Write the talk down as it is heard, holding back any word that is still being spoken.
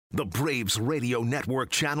The Braves Radio Network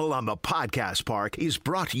channel on the Podcast Park is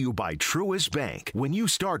brought to you by Truist Bank. When you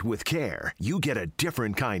start with care, you get a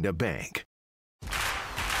different kind of bank.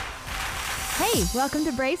 Hey, welcome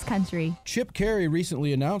to Braves Country. Chip Caray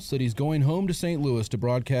recently announced that he's going home to St. Louis to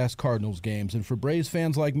broadcast Cardinals games. And for Braves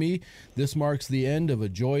fans like me, this marks the end of a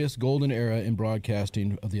joyous golden era in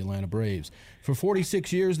broadcasting of the Atlanta Braves. For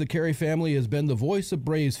 46 years, the Caray family has been the voice of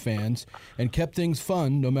Braves fans and kept things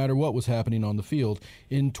fun no matter what was happening on the field.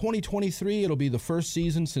 In 2023, it'll be the first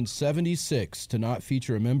season since '76 to not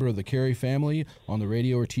feature a member of the Caray family on the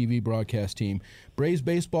radio or TV broadcast team. Braves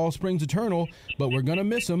baseball springs eternal, but we're going to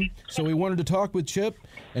miss him, so we wanted to talk with Chip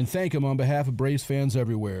and thank him on behalf of Braves fans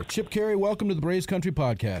everywhere. Chip Caray, welcome to the Braves Country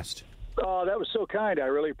Podcast. Oh, that was so kind. I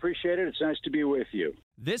really appreciate it. It's nice to be with you.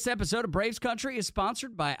 This episode of Braves Country is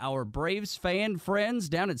sponsored by our Braves fan friends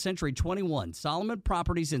down at Century 21, Solomon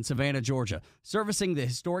Properties in Savannah, Georgia, servicing the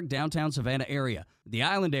historic downtown Savannah area, the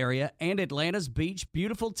island area, and Atlanta's beach,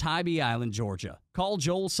 beautiful Tybee Island, Georgia. Call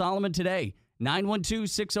Joel Solomon today,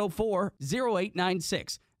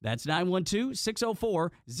 912-604-0896. That's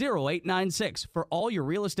 912-604-0896 for all your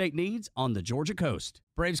real estate needs on the Georgia coast.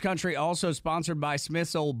 Braves Country also sponsored by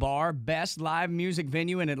Smith's Old Bar, best live music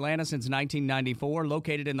venue in Atlanta since 1994,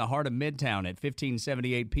 located in the heart of Midtown at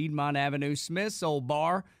 1578 Piedmont Avenue. Smith's Old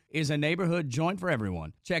Bar is a neighborhood joint for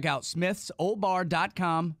everyone. Check out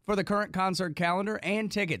smithsoldbar.com for the current concert calendar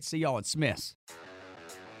and tickets. See y'all at Smith's.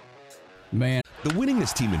 Man. The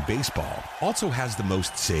winningest team in baseball also has the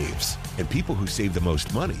most saves, and people who save the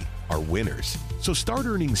most money are winners. So start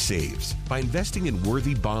earning saves by investing in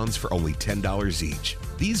worthy bonds for only $10 each.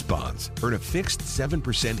 These bonds earn a fixed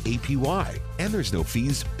 7% APY, and there's no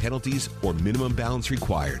fees, penalties, or minimum balance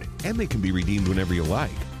required, and they can be redeemed whenever you like.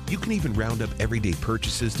 You can even round up everyday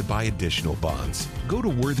purchases to buy additional bonds. Go to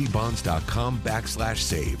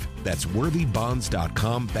worthybonds.com/save. That's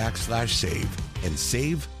worthybonds.com/save and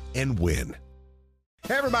save and win.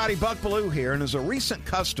 Hey everybody, Buck Bellew here, and as a recent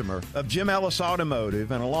customer of Jim Ellis Automotive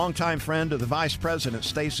and a longtime friend of the Vice President,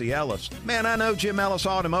 Stacy Ellis, man, I know Jim Ellis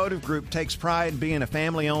Automotive Group takes pride in being a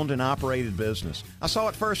family-owned and operated business. I saw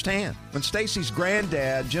it firsthand. When Stacy's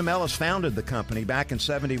granddad, Jim Ellis, founded the company back in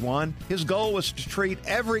 '71, his goal was to treat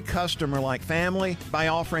every customer like family by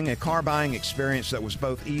offering a car buying experience that was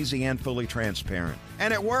both easy and fully transparent.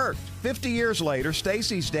 And it worked. 50 years later,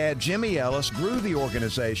 Stacy's dad, Jimmy Ellis, grew the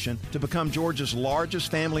organization to become Georgia's largest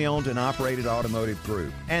family-owned and operated automotive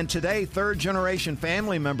group. And today, third-generation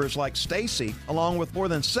family members like Stacy, along with more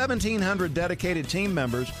than 1,700 dedicated team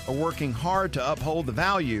members, are working hard to uphold the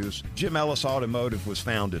values Jim Ellis Automotive was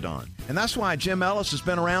founded on. And that's why Jim Ellis has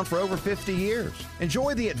been around for over 50 years.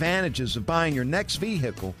 Enjoy the advantages of buying your next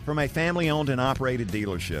vehicle from a family-owned and operated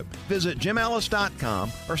dealership. Visit jimellis.com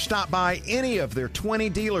or stop by any of their 20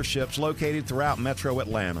 dealerships located throughout Metro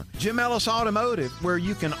Atlanta. Jim Ellis Automotive, where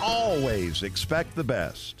you can always expect the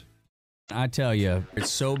best. I tell you, it's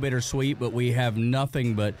so bittersweet, but we have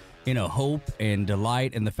nothing but, hope and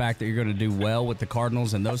delight in the fact that you're going to do well with the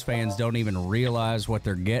Cardinals, and those fans don't even realize what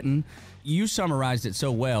they're getting. You summarized it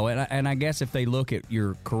so well, and I guess if they look at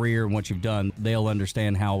your career and what you've done, they'll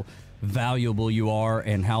understand how valuable you are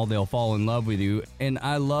and how they'll fall in love with you. And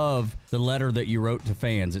I love the letter that you wrote to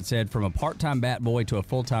fans. It said, from a part-time bat boy to a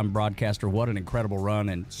full-time broadcaster, what an incredible run.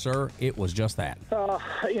 And, sir, it was just that.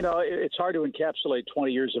 It's hard to encapsulate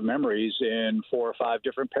 20 years of memories in 4 or 5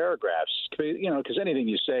 different paragraphs, because anything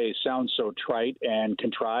you say sounds so trite and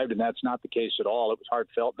contrived, and that's not the case at all. It was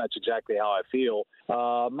heartfelt, and that's exactly how I feel.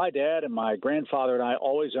 My dad and my grandfather and I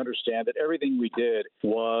always understand that everything we did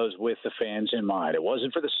was with the fans in mind. It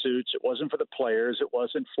wasn't for the suits. It wasn't for the players. It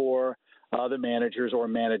wasn't for the managers or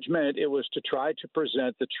management. It was to try to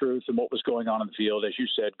present the truth and what was going on in the field, as you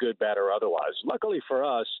said, good, bad, or otherwise. Luckily for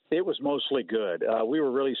us, it was mostly good. We were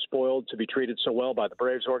really spoiled to be treated so well by the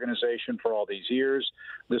Braves organization for all these years.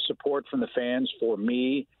 The support from the fans for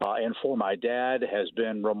me and for my dad has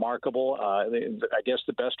been remarkable. I guess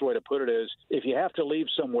the best way to put it is, if you have to leave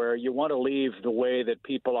somewhere, you want to leave the way that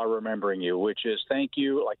people are remembering you, which is thank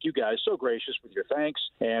you, like you guys, so gracious with your thanks,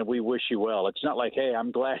 and we wish you well. It's not like, hey,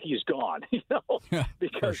 I'm glad he's gone.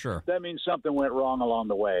 Because sure. That means something went wrong along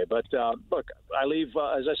the way. But look, I leave,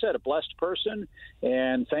 as I said, a blessed person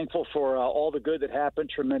and thankful for all the good that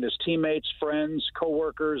happened, tremendous teammates, friends,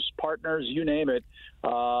 coworkers, partners, you name it.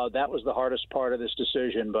 That was the hardest part of this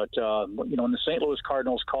decision. But, when the St. Louis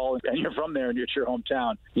Cardinals call and you're from there and it's your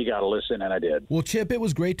hometown, you got to listen, and I did. Well, Chip, it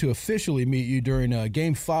was great to officially meet you during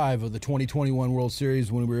Game 5 of the 2021 World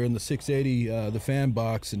Series when we were in the 680, the fan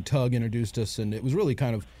box, and Tug introduced us, and it was really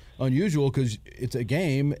kind of unusual because it's a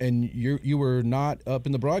game and you were not up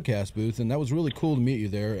in the broadcast booth, and that was really cool to meet you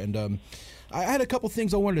there. And I had a couple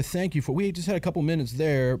things I wanted to thank you for. We just had a couple minutes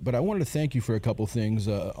there, but I wanted to thank you for a couple things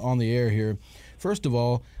on the air here. First of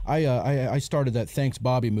all, I started that Thanks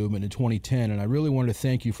Bobby movement in 2010, and I really wanted to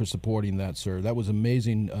thank you for supporting that, sir. That was an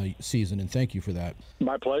amazing season, and thank you for that.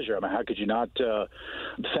 My pleasure. I mean, how could you not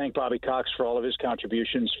thank Bobby Cox for all of his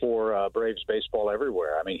contributions for Braves baseball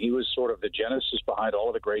everywhere? I mean, he was sort of the genesis behind all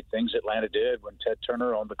of the great things Atlanta did when Ted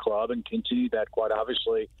Turner owned the club, and continued that quite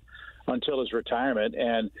obviously until his retirement.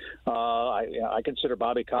 And I consider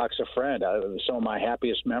Bobby Cox a friend. Some of my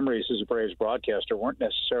happiest memories as a Braves broadcaster weren't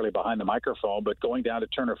necessarily behind the microphone, but going down to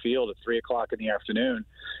Turner Field at 3 o'clock in the afternoon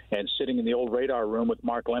and sitting in the old radar room with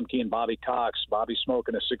Mark Lemke and Bobby Cox, Bobby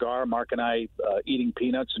smoking a cigar, Mark and I eating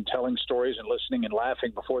peanuts and telling stories and listening and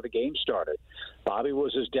laughing before the game started. Bobby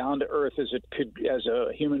was as down to earth as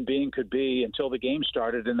a human being could be until the game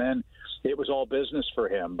started, and then it was all business for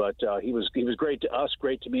him. But he was great to us,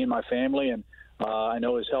 great to me and my family, and I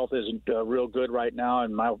know his health isn't real good right now,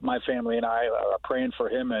 and my family and I are praying for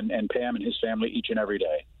him and Pam and his family each and every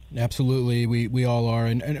day. Absolutely, we all are.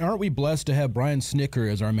 And aren't we blessed to have Brian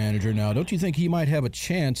Snitker as our manager now? Don't you think he might have a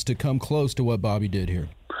chance to come close to what Bobby did here?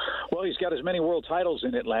 Well, he's got as many world titles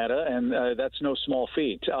in Atlanta, and that's no small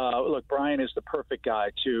feat. Look, Brian is the perfect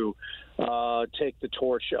guy to take the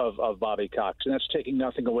torch of Bobby Cox, and that's taking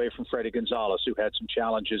nothing away from Freddie Gonzalez, who had some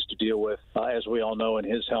challenges to deal with, as we all know, in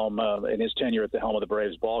his tenure at the helm of the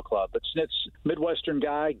Braves ball club. But Snit's Midwestern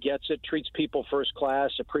guy, gets it, treats people first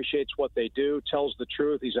class, appreciates what they do, tells the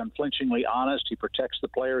truth. He's unflinchingly honest. He protects the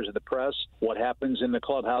players and the press. What happens in the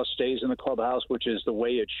clubhouse stays in the clubhouse, which is the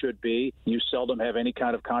way it should be. You seldom have any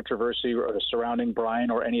kind of controversy surrounding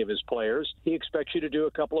Brian or any of his players. He expects you to do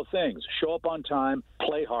a couple of things: show up on time,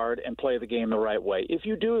 play hard, and play the game the right way. If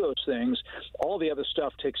you do those things, all the other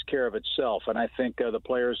stuff takes care of itself. And I think the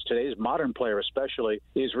players, today's modern player especially,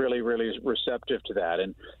 is really, really receptive to that.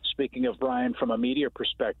 And speaking of Brian from a media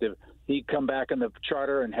perspective, he'd come back in the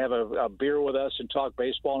charter and have a beer with us and talk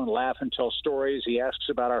baseball and laugh and tell stories. He asks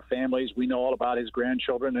about our families. We know all about his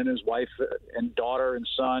grandchildren and his wife and daughter and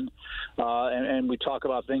son. And we talk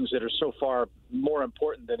about things that are so far more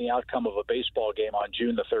important than the outcome of a baseball game on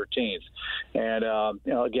June the 13th.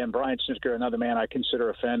 And, again, Brian Snitker, another man I consider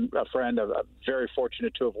a friend. I'm very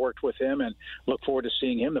fortunate to have worked with him and look forward to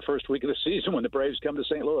seeing him the first week of the season when the Braves come to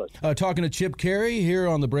St. Louis. Talking to Chip Caray here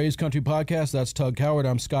on the Braves Country Podcast. That's Tug Coward.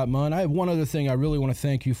 I'm Scott Munn. I have one other thing I really want to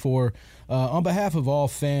thank you for. On behalf of all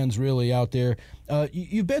fans really out there,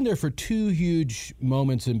 you've been there for two huge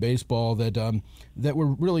moments in baseball that were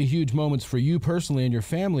really huge moments for you personally and your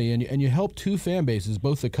family, and you helped two fan bases,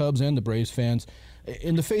 both the Cubs and the Braves fans.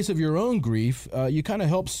 In the face of your own grief, you kind of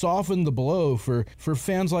helped soften the blow for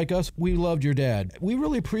fans like us. We loved your dad. We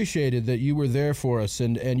really appreciated that you were there for us,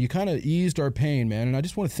 and you kind of eased our pain, man, and I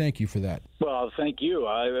just want to thank you for that. Well, thank you.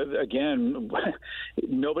 Again,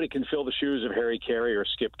 nobody can fill the shoes of Harry Caray or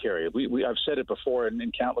Skip Caray. I've said it before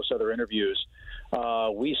in countless other interviews.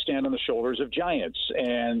 We stand on the shoulders of giants,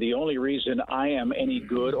 and the only reason I am any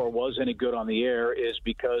good or was any good on the air is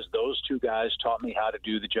because those two guys taught me how to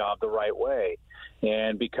do the job the right way.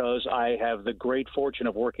 And because I have the great fortune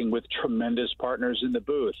of working with tremendous partners in the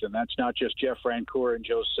booth, and that's not just Jeff Francoeur and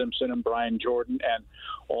Joe Simpson and Brian Jordan and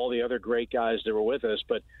all the other great guys that were with us,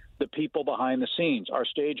 but the people behind the scenes, our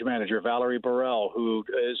stage manager, Valerie Burrell, who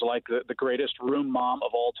is like the greatest room mom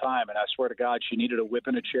of all time. And I swear to God, she needed a whip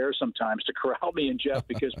and a chair sometimes to corral me and Jeff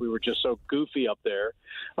because we were just so goofy up there.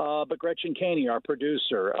 But Gretchen Caney, our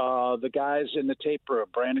producer, the guys in the tape room,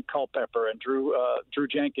 Brandon Culpepper and Drew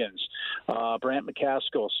Jenkins, Brant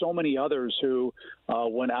McCaskill, so many others who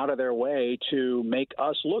went out of their way to make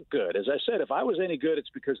us look good. As I said, if I was any good,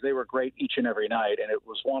 it's because they were great each and every night. And it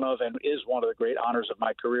was one of and is one of the great honors of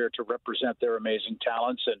my career to represent their amazing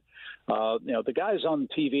talents. And, the guys on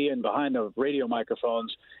TV and behind the radio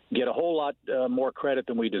microphones get a whole lot more credit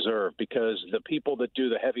than we deserve, because the people that do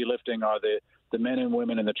the heavy lifting are the men and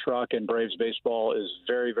women in the truck, and Braves baseball is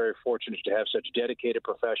very, very fortunate to have such dedicated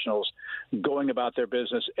professionals going about their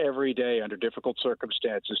business every day under difficult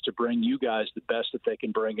circumstances to bring you guys the best that they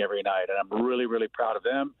can bring every night. And I'm really, really proud of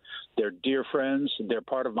them. They're dear friends. They're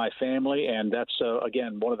part of my family. And that's,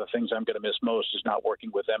 again, one of the things I'm going to miss most is not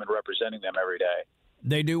working with them and representing them every day.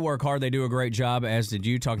 They do work hard. They do a great job, as did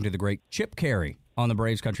you, talking to the great Chip Caray on the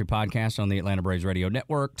Braves Country Podcast on the Atlanta Braves Radio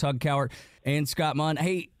Network. Tug Coward and Scott Munn.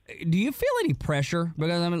 Hey, do you feel any pressure?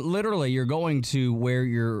 Because, I mean, literally, you're going to where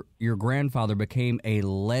your grandfather became a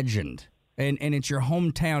legend, and it's your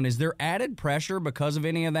hometown. Is there added pressure because of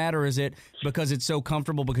any of that, or is it because it's so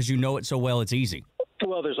comfortable, because you know it so well, it's easy?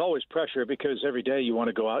 Well, there's always pressure because every day you want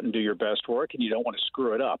to go out and do your best work and you don't want to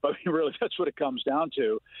screw it up. I mean, really, that's what it comes down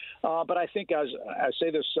to. But I think, as I say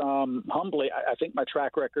this humbly, I think my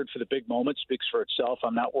track record for the big moments speaks for itself.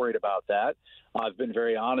 I'm not worried about that. I've been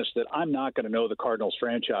very honest that I'm not going to know the Cardinals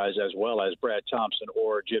franchise as well as Brad Thompson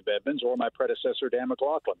or Jim Edmonds or my predecessor, Dan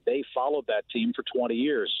McLaughlin. They followed that team for 20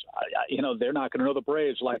 years. They're not going to know the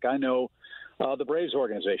Braves like I know the Braves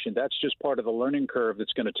organization. That's just part of the learning curve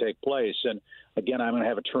that's going to take place. And again, I'm going to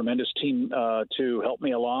have a tremendous team to help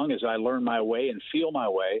me along as I learn my way and feel my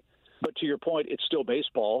way. But to your point, it's still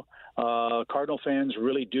baseball. Cardinal fans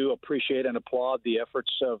really do appreciate and applaud the efforts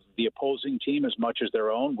of the opposing team as much as their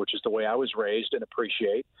own, which is the way I was raised and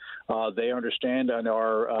appreciate. They understand and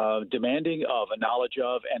are demanding of a knowledge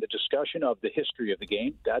of and a discussion of the history of the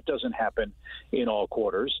game. That doesn't happen in all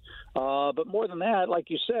quarters. But more than that, like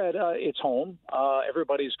you said, it's home.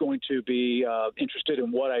 Everybody's going to be interested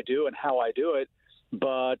in what I do and how I do it.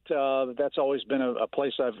 But that's always been a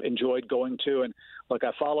place I've enjoyed going to. And look,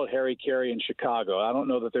 I followed Harry Carey in Chicago. I don't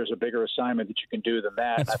know that there's a bigger assignment that you can do than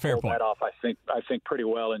that. That's a fair point. I pulled that off, I think pretty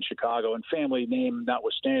well in Chicago. And family name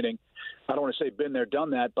notwithstanding, I don't want to say been there,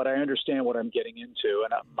 done that, but I understand what I'm getting into.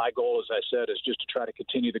 And my goal, as I said, is just to try to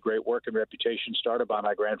continue the great work and reputation started by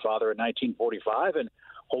my grandfather in 1945. And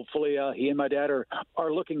hopefully he and my dad are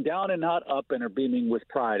looking down and not up and are beaming with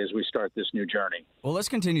pride as we start this new journey. Well, let's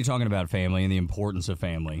continue talking about family and the importance of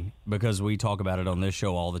family because we talk about it on this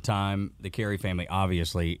show all the time. The Carey family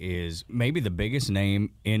obviously is maybe the biggest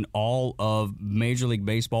name in all of Major League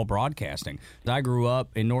Baseball broadcasting. I grew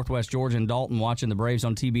up in Northwest Georgia and Dalton watching the Braves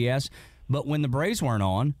on TBS. But when the Braves weren't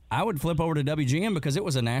on, I would flip over to WGN because it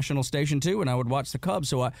was a national station too, and I would watch the Cubs.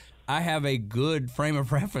 So I have a good frame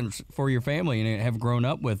of reference for your family and have grown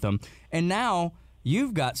up with them. And now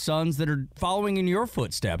you've got sons that are following in your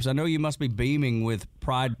footsteps. I know you must be beaming with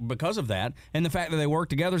pride because of that, and the fact that they work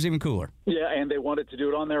together is even cooler. Yeah, and they wanted to do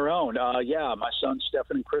it on their own. My sons,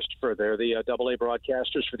 Stephen and Christopher, they're the AA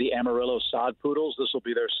broadcasters for the Amarillo Sod Poodles. This will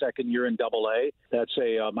be their second year in AA. That's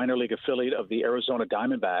a minor league affiliate of the Arizona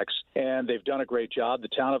Diamondbacks, and they've done a great job. The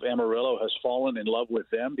town of Amarillo has fallen in love with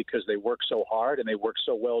them because they work so hard and they work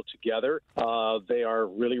so well together. They are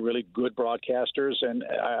really, really good broadcasters, and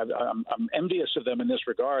I'm envious of them in this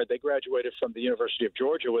regard. They graduated from the University of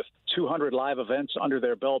Georgia with 200 live events under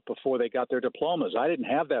their belt before they got their diplomas. I didn't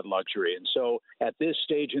have that luxury. And so at this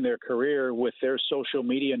stage in their career, with their social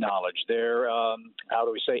media knowledge, their,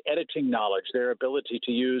 editing knowledge, their ability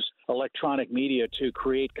to use electronic media to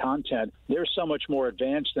create content, they're so much more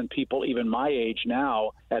advanced than people even my age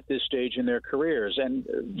now at this stage in their careers. And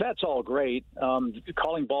that's all great.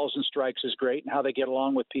 Calling balls and strikes is great, and how they get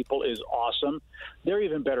along with people is awesome. They're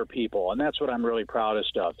even better people, and that's what I'm really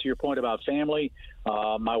proudest of. To your point about family,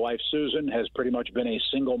 my wife, Susan, has pretty much been a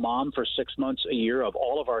single mom for 6 months a year of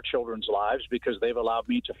all of our children's lives because they've allowed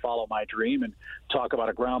me to follow my dream and talk about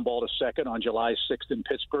a ground ball to second on July 6th in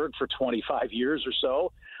Pittsburgh for 25 years or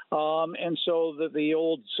so. And so the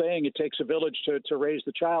old saying, it takes a village to raise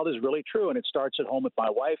the child, is really true. And it starts at home with my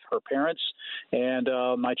wife, her parents, and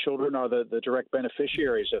my children are the direct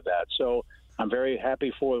beneficiaries of that. So I'm very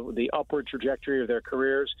happy for the upward trajectory of their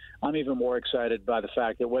careers. I'm even more excited by the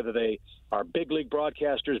fact that whether they are big league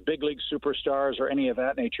broadcasters, big league superstars, or any of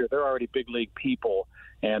that nature, they're already big league people,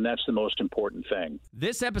 and that's the most important thing.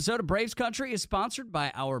 This episode of Braves Country is sponsored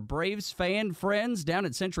by our Braves fan friends down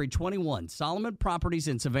at Century 21, Solomon Properties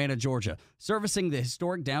in Savannah, Georgia, servicing the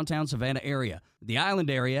historic downtown Savannah area, the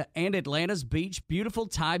island area, and Atlanta's beach, beautiful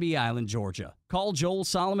Tybee Island, Georgia. Call Joel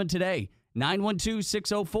Solomon today,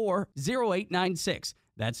 912-604-0896.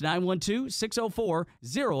 That's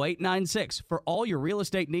 912-604-0896 for all your real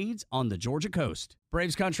estate needs on the Georgia coast.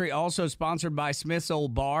 Braves Country also sponsored by Smith's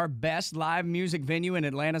Old Bar, best live music venue in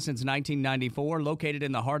Atlanta since 1994, located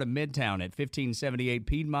in the heart of Midtown at 1578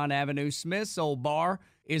 Piedmont Avenue. Smith's Old Bar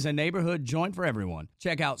is a neighborhood joint for everyone.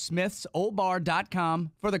 Check out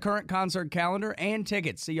smithsoldbar.com for the current concert calendar and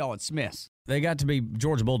tickets. See y'all at Smith's. They got to be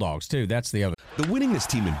Georgia Bulldogs, too. That's the other. The winningest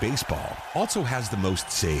team in baseball also has the most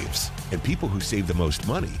saves, and people who save the most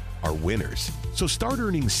money are winners. So start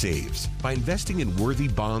earning saves by investing in worthy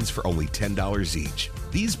bonds for only $10 each.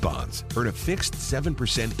 These bonds earn a fixed 7%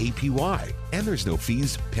 APY, and there's no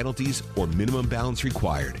fees, penalties, or minimum balance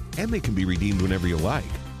required, and they can be redeemed whenever you like.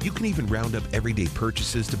 You can even round up everyday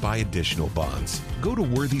purchases to buy additional bonds. Go to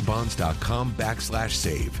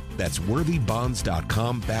worthybonds.com/save. That's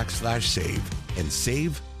worthybonds.com/save and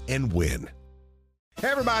save and win. Hey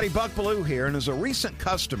everybody, Buck Bellew here, and as a recent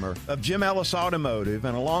customer of Jim Ellis Automotive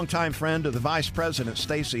and a longtime friend of the Vice President,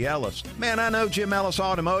 Stacey Ellis, man, I know Jim Ellis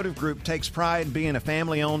Automotive Group takes pride in being a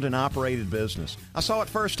family-owned and operated business. I saw it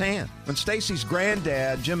firsthand. When Stacey's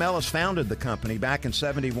granddad, Jim Ellis, founded the company back in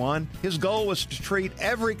 '71, his goal was to treat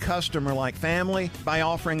every customer like family by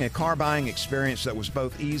offering a car buying experience that was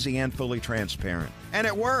both easy and fully transparent. And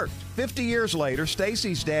it worked. 50 years later,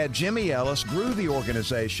 Stacey's dad, Jimmy Ellis, grew the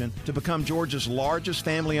organization to become Georgia's largest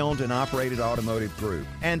family-owned and operated automotive group.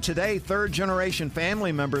 And today, third-generation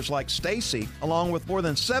family members like Stacey, along with more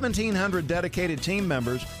than 1,700 dedicated team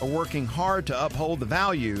members, are working hard to uphold the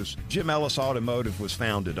values Jim Ellis Automotive was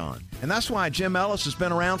founded on. And that's why Jim Ellis has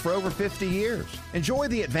been around for over 50 years. Enjoy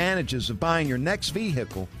the advantages of buying your next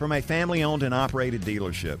vehicle from a family-owned and operated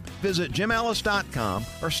dealership. Visit jimellis.com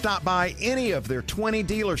or stop by any of their 20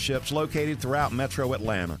 dealerships located throughout Metro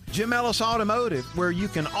Atlanta. Jim Ellis Automotive, where you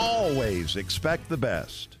can always expect the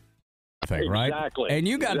best. Right? Exactly. And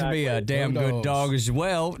you got to be a damn good dog as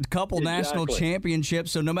well. A couple national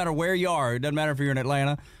championships, so no matter where you are, it doesn't matter if you're in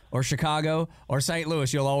Atlanta or Chicago or St.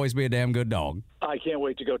 Louis, you'll always be a damn good dog. I can't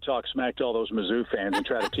wait to go talk smack to all those Mizzou fans and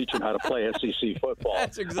try to teach them how to play SEC football.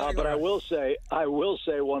 That's exactly But right. I will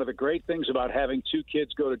say one of the great things about having two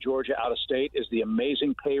kids go to Georgia out of state is the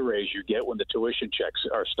amazing pay raise you get when the tuition checks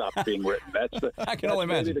are stopped being written. I can only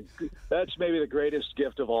imagine. That's maybe the greatest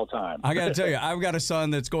gift of all time. I got to tell you, I've got a son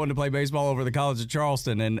that's going to play baseball over the College of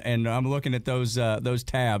Charleston, and I'm looking at those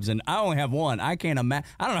tabs, and I only have one. I can't imagine.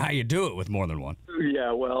 I don't know how you do it with more than one.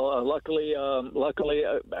 Yeah, well, luckily,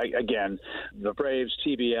 again, the Braves,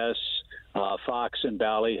 TBS, Fox, and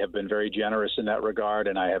Bally have been very generous in that regard,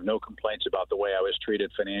 and I have no complaints about the way I was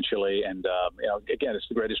treated financially. And again, it's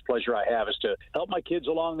the greatest pleasure I have is to help my kids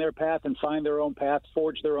along their path and find their own path,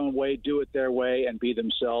 forge their own way, do it their way, and be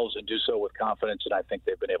themselves, and do so with confidence. And I think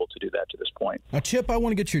they've been able to do that to this point. Now, Chip, I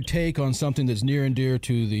want to get your take on something that's near and dear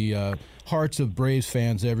to the hearts of Braves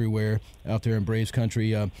fans everywhere out there in Braves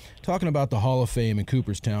country. Talking about the Hall of Fame in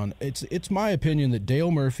Cooperstown, it's my opinion that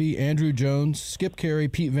Dale Murphy, Andrew Jones, Skip Carey,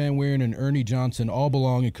 Pete Van Wieren, and Ernie Johnson all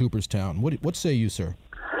belong in Cooperstown. What say you, sir?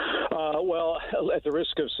 Well, at the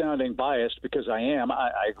risk of sounding biased, because I am,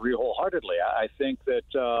 I agree wholeheartedly. I think that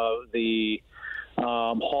the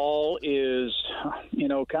Hall is,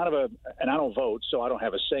 kind of and I don't vote, so I don't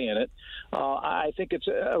have a say in it. I think it's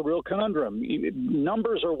a real conundrum.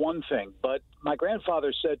 Numbers are one thing, but my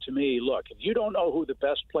grandfather said to me, look, if you don't know who the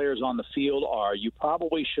best players on the field are, you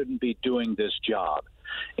probably shouldn't be doing this job.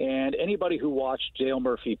 And anybody who watched Dale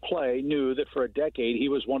Murphy play knew that for a decade he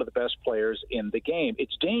was one of the best players in the game.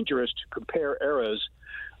 It's dangerous to compare eras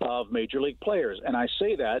of Major League players, and I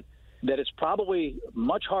say that it's probably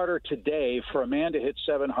much harder today for a man to hit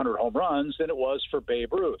 700 home runs than it was for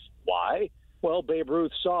Babe Ruth. Why? Well, Babe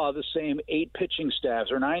Ruth saw the same 8 pitching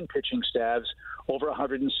staffs or 9 pitching staffs over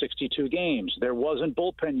 162 games. There wasn't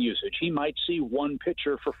bullpen usage. He might see one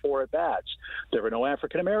pitcher for 4 at-bats. There were no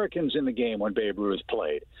African Americans in the game when Babe Ruth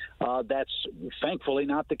played. That's thankfully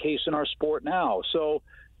not the case in our sport now. So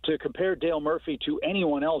to compare Dale Murphy to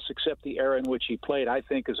anyone else except the era in which he played, I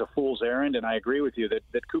think is a fool's errand, and I agree with you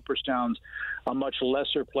that Cooperstown's a much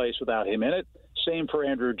lesser place without him in it. Same for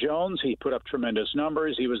Andrew Jones. He put up tremendous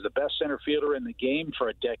numbers. He was the best center fielder in the game for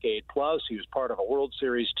a decade plus. He was part of a World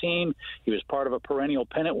Series team. He was part of a perennial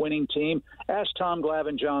pennant-winning team. Ask Tom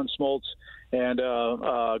Glavine, John Smoltz, and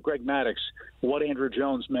Greg Maddux what Andrew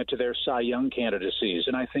Jones meant to their Cy Young candidacies,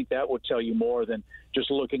 and I think that would tell you more than just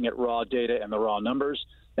looking at raw data and the raw numbers.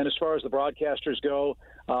 And as far as the broadcasters go,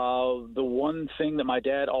 the one thing that my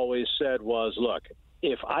dad always said was, look,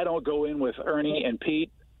 if I don't go in with Ernie and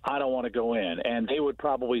Pete, I don't want to go in. And they would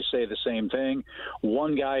probably say the same thing.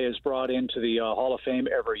 One guy is brought into the Hall of Fame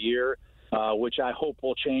every year, which I hope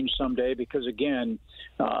will change someday because, again,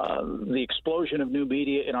 the explosion of new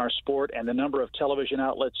media in our sport and the number of television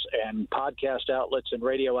outlets and podcast outlets and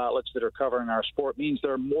radio outlets that are covering our sport means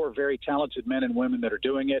there are more very talented men and women that are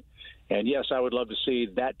doing it. And, yes, I would love to see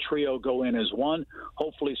that trio go in as one.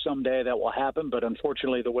 Hopefully someday that will happen. But,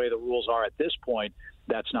 unfortunately, the way the rules are at this point,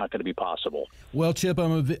 that's not going to be possible. Well, Chip,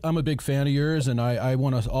 I'm a big fan of yours, and I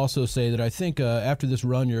want to also say that I think after this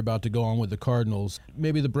run you're about to go on with the Cardinals,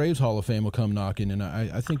 maybe the Braves Hall of Fame will come knocking, and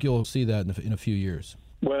I think you'll see that in a few years.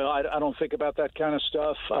 Well, I don't think about that kind of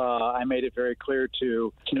stuff. I made it very clear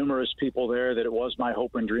to numerous people there that it was my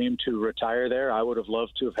hope and dream to retire there. I would have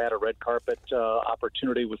loved to have had a red carpet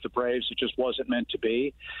opportunity with the Braves. It just wasn't meant to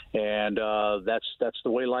be, and that's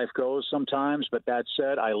the way life goes sometimes. But that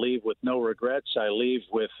said, I leave with no regrets. I leave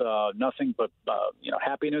with nothing but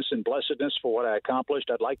happiness and blessedness for what I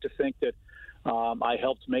accomplished. I'd like to think that I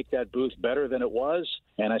helped make that booth better than it was,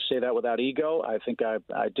 and I say that without ego. I think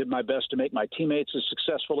I did my best to make my teammates as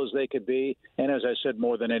successful as they could be. And as I said,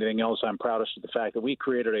 more than anything else, I'm proudest of the fact that we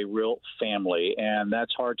created a real family, and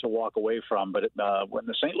that's hard to walk away from. But when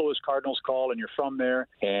the St. Louis Cardinals call and you're from there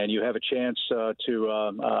and you have a chance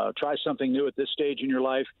to try something new at this stage in your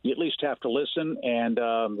life, you at least have to listen. And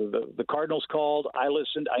the Cardinals called, I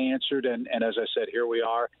listened, I answered, and as I said, here we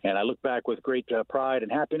are. And I look back with great pride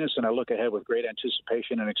and happiness, and I look ahead with great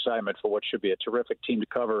anticipation and excitement for what should be a terrific team to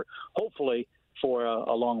cover, hopefully for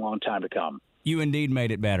a long, long time to come. You indeed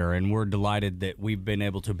made it better, and we're delighted that we've been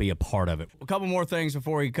able to be a part of it. A couple more things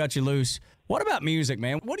before we cut you loose. What about music,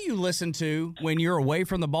 man? What do you listen to when you're away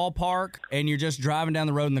from the ballpark and you're just driving down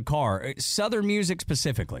the road in the car? Southern music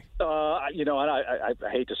specifically. And I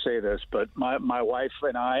hate to say this, but my wife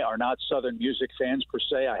and I are not Southern music fans per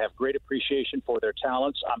se. I have great appreciation for their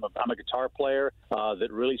talents. I'm a guitar player that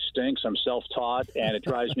really stinks. I'm self-taught, and it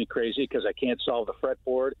drives me crazy because I can't solve the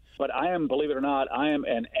fretboard. But I am, believe it or not, I am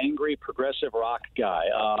an angry progressive rock guy.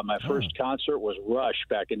 My first concert was Rush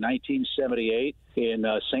back in 1978 in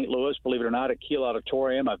St. Louis, believe it or not, at Kiel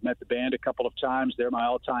Auditorium. I've met the band a couple of times. They're my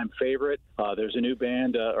all-time favorite. There's a new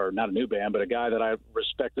band, or not a new band, but a guy that I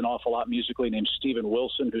respect an awful lot musically named Steven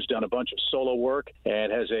Wilson, who's done a bunch of solo work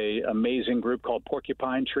and has a amazing group called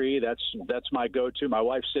Porcupine Tree. That's my go-to. My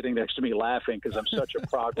wife's sitting next to me laughing because I'm such a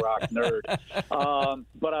prog rock nerd.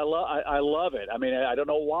 But I love it. I mean, I don't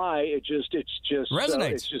know why. It's just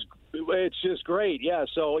resonates. It's just great. Yeah.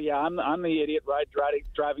 So yeah, I'm the idiot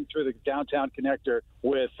driving through the downtown connector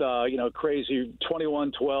with crazy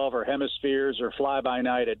 2112 or Hemispheres or Fly By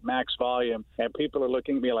Night at max volume, and people are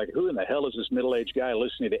looking at me like, who in the hell is this middle-aged guy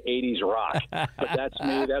listening to 80s rock? But that's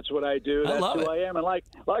me. That's what I do. That's who I am. And like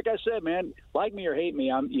I said, man, like me or hate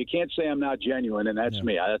me, you can't say I'm not genuine, and that's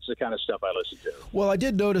me. That's the kind of stuff I listen to. Well, I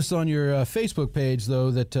did notice on your Facebook page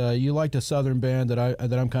though that you liked a Southern band that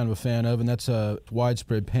I'm kind of a fan of, and that's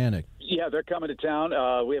Widespread Panic. Yeah, they're coming to town.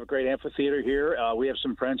 We have a great amphitheater here. We have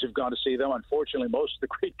some friends who've gone to see them. Unfortunately, most of the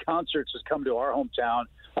great concerts has come to our hometown.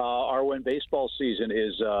 When baseball season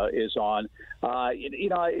is on.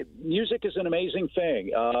 Music is an amazing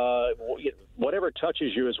thing. Whatever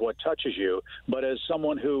touches you is what touches you. But as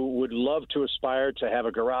someone who would love to aspire to have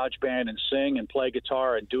a garage band and sing and play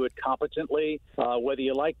guitar and do it competently, whether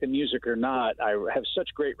you like the music or not, I have such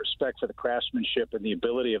great respect for the craftsmanship and the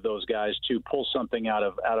ability of those guys to pull something out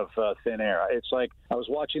of thin air. It's like I was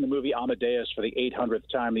watching the movie Amadeus for the 800th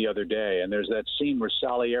time the other day, and there's that scene where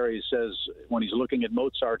Salieri says when he's looking at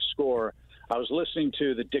Mozart's score, I was listening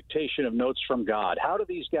to the dictation of notes from God. How do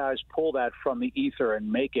these guys pull that from the ether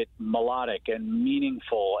and make it melodic and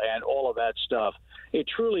meaningful and all of that stuff? It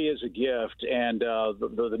truly is a gift, and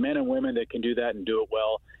the men and women that can do that and do it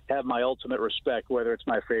well have my ultimate respect, whether it's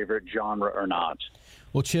my favorite genre or not.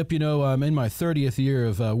 Well, Chip, I'm in my 30th year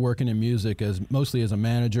of working in music, mostly as a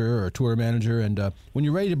manager or a tour manager, and when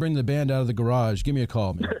you're ready to bring the band out of the garage, give me a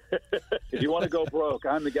call, man. If you want to go broke,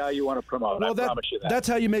 I'm the guy you want to promote. Well, I promise you that. That's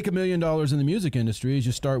how you make $1 million in the music industry, is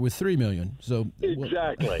you start with $3 million. So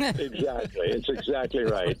Exactly. It's exactly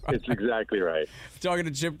right. It's exactly right. Talking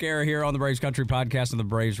to Chip Caray here on the Braves Country Podcast on the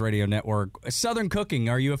Braves Radio Network. Southern cooking.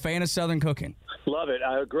 Are you a fan of Southern cooking? Love it.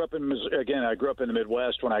 I grew up in the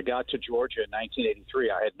Midwest. When I got to Georgia in 1983,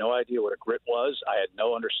 I had no idea what a grit was. I had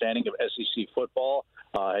no understanding of SEC football.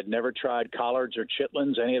 I had never tried collards or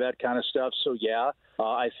chitlins, any of that kind of stuff. So, yeah,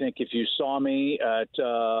 I think if you saw me at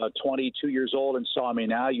 22 years old and saw me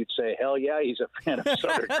now, you'd say, hell yeah, he's a fan of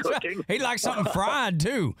Southern cooking. He likes something fried,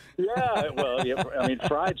 too. Yeah, well,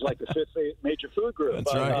 fried's like the fifth major food group.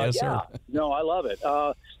 That's right, yes, sir. No, I love it.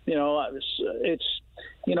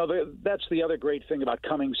 That's the other great thing about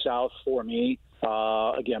coming south for me.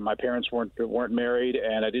 Again, my parents weren't married,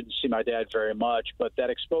 and I didn't see my dad very much. But that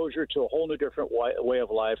exposure to a whole new different way of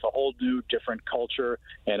life, a whole new different culture,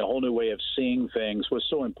 and a whole new way of seeing things was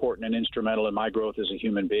so important and instrumental in my growth as a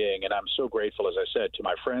human being. And I'm so grateful, as I said, to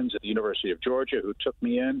my friends at the University of Georgia who took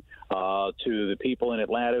me in, to the people in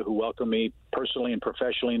Atlanta who welcomed me personally and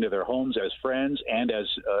professionally into their homes as friends and as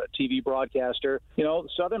a TV broadcaster.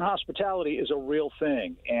 Southern hospitality is a real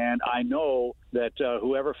thing, and I know that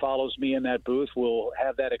whoever follows me in that booth will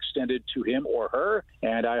have that extended to him or her,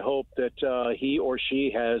 and I hope that he or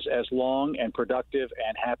she has as long and productive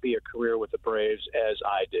and happy a career with the Braves as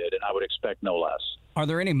I did, and I would expect no less. Are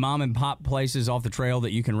there any mom and pop places off the trail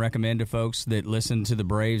that you can recommend to folks that listen to the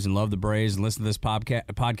Braves and love the Braves and listen to this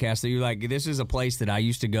podcast that you're like, this is a place that I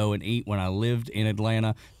used to go and eat when I lived in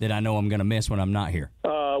Atlanta that I know I'm going to miss when I'm not here?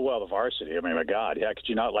 Well, the Varsity. I mean, my God, how could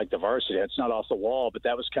you not like the Varsity? It's not off the wall, but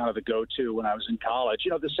that was kind of the go-to when I was in college.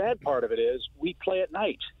 The sad part of it is we play at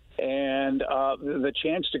night. And the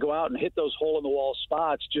chance to go out and hit those hole-in-the-wall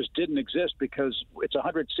spots just didn't exist because it's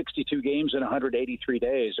 162 games in 183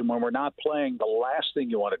 days. And when we're not playing, the last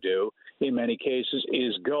thing you want to do in many cases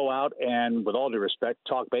is go out and, with all due respect,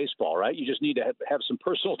 talk baseball, right? You just need to have some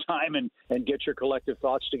personal time and get your collective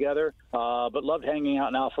thoughts together. But loved hanging out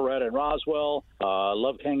in Alpharetta and Roswell.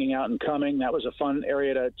 Loved hanging out in Cumming. That was a fun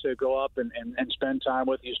area to go up and spend time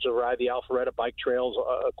with. Used to ride the Alpharetta bike trails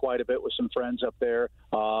quite a bit with some friends up there.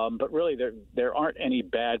 But really, there aren't any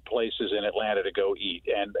bad places in Atlanta to go eat.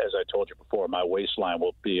 And as I told you before, my waistline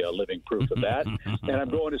will be a living proof of that. And I'm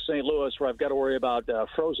going to St. Louis, where I've got to worry about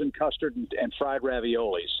frozen custard and fried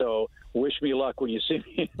ravioli. So wish me luck when you see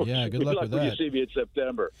me. Yeah, good luck with that. When you see me in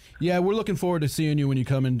September. Yeah, we're looking forward to seeing you when you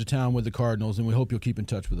come into town with the Cardinals, and we hope you'll keep in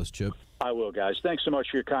touch with us, Chip. I will, guys. Thanks so much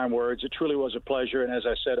for your kind words. It truly was a pleasure. And as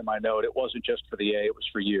I said in my note, it wasn't just for the A, it was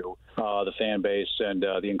for you, the fan base, and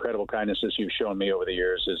the incredible kindnesses you've shown me over the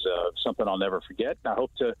years is something I'll never forget. I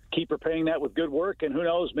hope to keep repaying that with good work. And who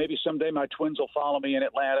knows, maybe someday my twins will follow me in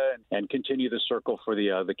Atlanta and continue the circle for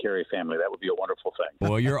the Carey family. That would be a wonderful thing.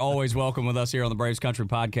 Well, you're always welcome with us here on the Braves Country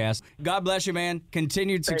Podcast. God bless you, man.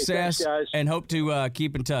 Continued success, thanks, guys. And hope to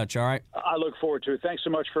keep in touch, all right? I look forward to it. Thanks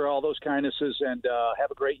so much for all those kindnesses, and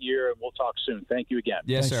have a great year, and we'll talk soon. Thank you again.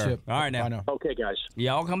 Yes, Thanks, sir. Chip. All right, now. Bye now. Okay, guys.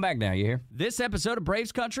 Yeah, I'll come back now, you hear? This episode of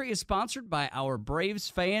Braves Country is sponsored by our Braves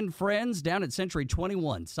fan friends down at Century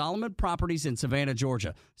 21, Solomon Properties in Savannah,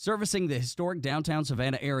 Georgia, servicing the historic downtown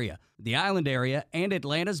Savannah area, the island area, and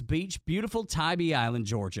Atlanta's beach, beautiful Tybee Island,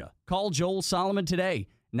 Georgia. Call Joel Solomon today,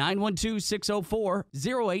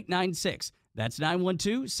 912-604-0896. That's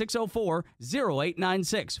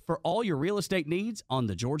 912-604-0896 for all your real estate needs on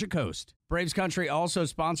the Georgia coast. Braves Country also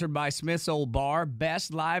sponsored by Smith's Old Bar,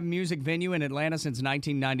 best live music venue in Atlanta since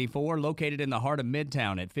 1994, located in the heart of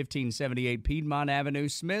Midtown at 1578 Piedmont Avenue.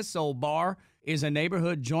 Smith's Old Bar is a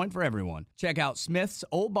neighborhood joint for everyone. Check out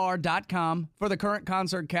smithsoldbar.com for the current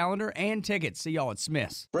concert calendar and tickets. See y'all at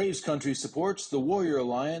Smith's. Braves Country supports the Warrior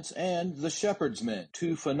Alliance and the Shepherd's Men,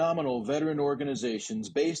 two phenomenal veteran organizations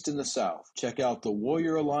based in the South. Check out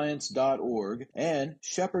thewarrioralliance.org and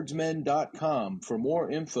shepherdsmen.com for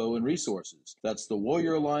more info and resources. That's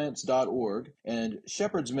thewarrioralliance.org and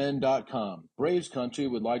shepherdsmen.com. Braves Country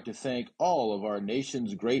would like to thank all of our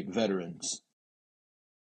nation's great veterans.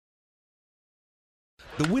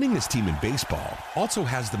 The winningest team in baseball also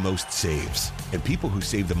has the most saves, and people who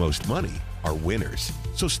save the most money are winners.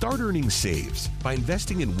 So start earning saves by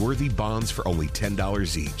investing in worthy bonds for only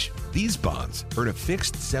 $10 each. These bonds earn a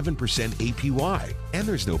fixed 7% APY, and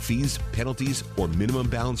there's no fees, penalties, or minimum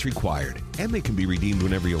balance required, and they can be redeemed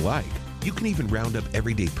whenever you like. You can even round up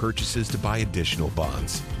everyday purchases to buy additional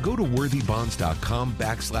bonds. Go to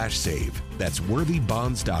worthybonds.com/save. That's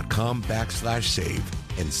worthybonds.com/save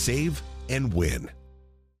and save and win.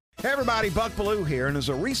 Hey everybody, Buck Bellew here, and as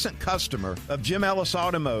a recent customer of Jim Ellis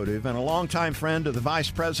Automotive and a longtime friend of the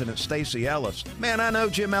Vice President, Stacey Ellis, man, I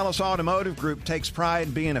know Jim Ellis Automotive Group takes pride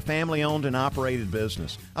in being a family-owned and operated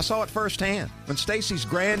business. I saw it firsthand. When Stacey's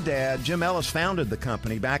granddad, Jim Ellis, founded the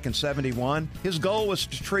company back in '71, his goal was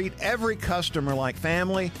to treat every customer like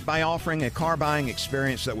family by offering a car buying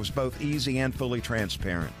experience that was both easy and fully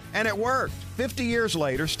transparent. And it worked. 50 years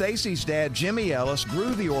later, Stacey's dad, Jimmy Ellis,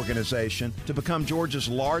 grew the organization to become Georgia's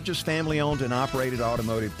largest family-owned and operated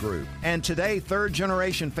automotive group. And today,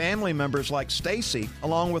 third-generation family members like Stacey,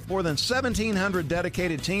 along with more than 1,700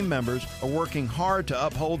 dedicated team members, are working hard to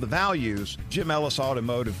uphold the values Jim Ellis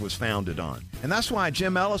Automotive was founded on. And that's why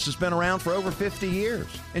Jim Ellis has been around for over 50 years.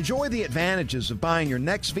 Enjoy the advantages of buying your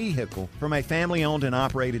next vehicle from a family-owned and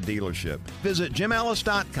operated dealership. Visit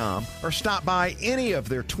jimellis.com or stop by any of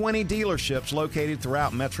their 20 dealerships located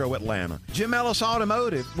throughout Metro Atlanta. Jim Ellis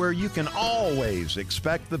Automotive, where you can always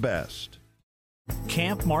expect the best.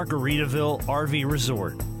 Camp Margaritaville RV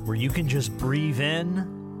Resort, where you can just breathe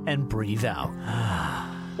in and breathe out.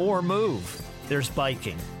 Or move. There's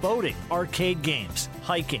biking, boating, arcade games,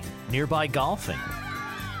 hiking, nearby golfing.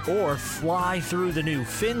 Or fly through the new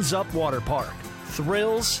Fins Up Water Park.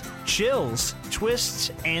 Thrills, chills,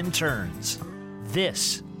 twists, and turns.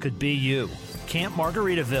 This could be you. Camp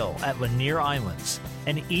Margaritaville at Lanier Islands,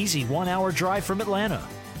 an easy 1-hour drive from Atlanta.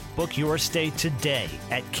 Book your stay today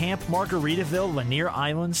at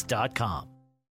campmargaritavillelanierIslands.com.